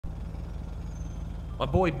My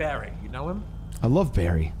boy Barry, you know him? I love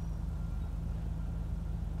Barry.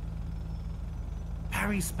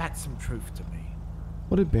 Barry spat some truth to me.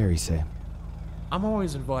 What did Barry say? I'm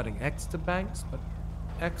always inviting X to Banks, but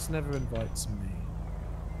X never invites me.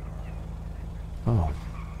 Oh.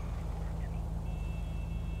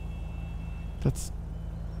 That's...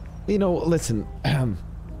 You know, listen.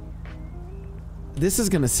 This is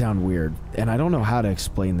gonna sound weird, and I don't know how to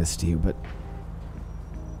explain this to you, but...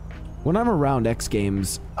 when I'm around X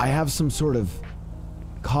Games, I have some sort of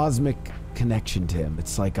cosmic connection to him.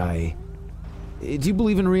 It's like I... Do you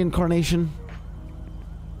believe in reincarnation?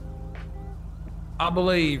 I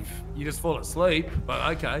believe you just fall asleep,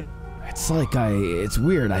 but okay. It's like it's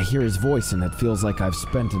weird. I hear his voice and it feels like I've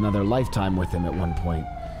spent another lifetime with him at one point.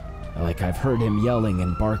 Like I've heard him yelling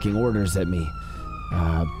and barking orders at me,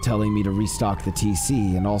 telling me to restock the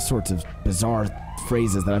TC and all sorts of bizarre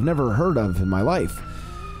phrases that I've never heard of in my life.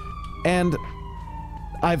 And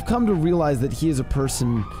I've come to realize that he is a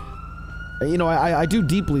person, you know, I do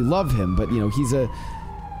deeply love him, but you know, he's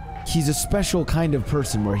a special kind of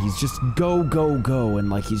person where he's just go, go, go, and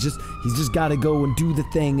like he's just gotta go and do the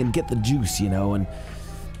thing and get the juice, you know, and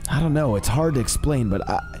I don't know, it's hard to explain, but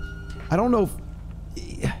I don't know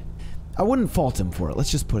if, I wouldn't fault him for it, let's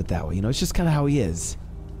just put it that way, you know, it's just kind of how he is,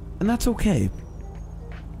 and that's okay.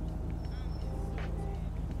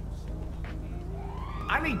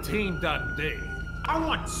 I need Team Dundee. I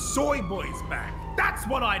want Soy Boys back. That's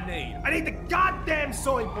what I need. I need the goddamn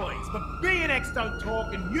Soy Boys. But B and X don't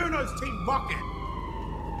talk, and Uno's Team Rocket.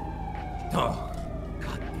 Oh,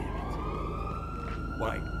 god damn it.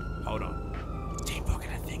 Wait, hold on. Is Team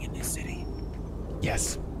Rocket a thing in this city?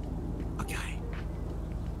 Yes. Okay.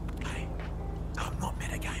 Hey, I'm not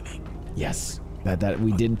metagaming. Yes. That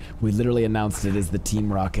we literally announced it as the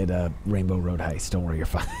Team Rocket Rainbow Road heist. Don't worry, you're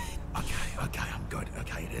fine. Okay, I'm good.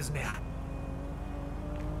 Okay, it is now.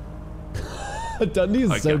 Dundee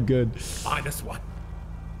is so good. -1.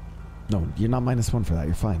 No, you're not -1 for that.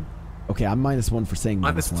 You're fine. Okay, I'm -1 for saying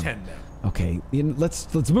 -1. -10 now. Okay,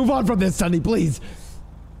 let's move on from this, Dundee, please.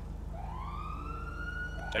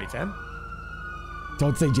 J10?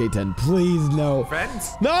 Don't say J10, please. No.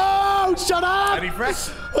 Friends? No! Shut up! Any friends?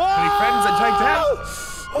 Any friends at J10?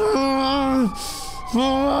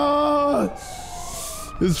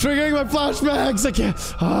 It's triggering my flashbacks. I can't.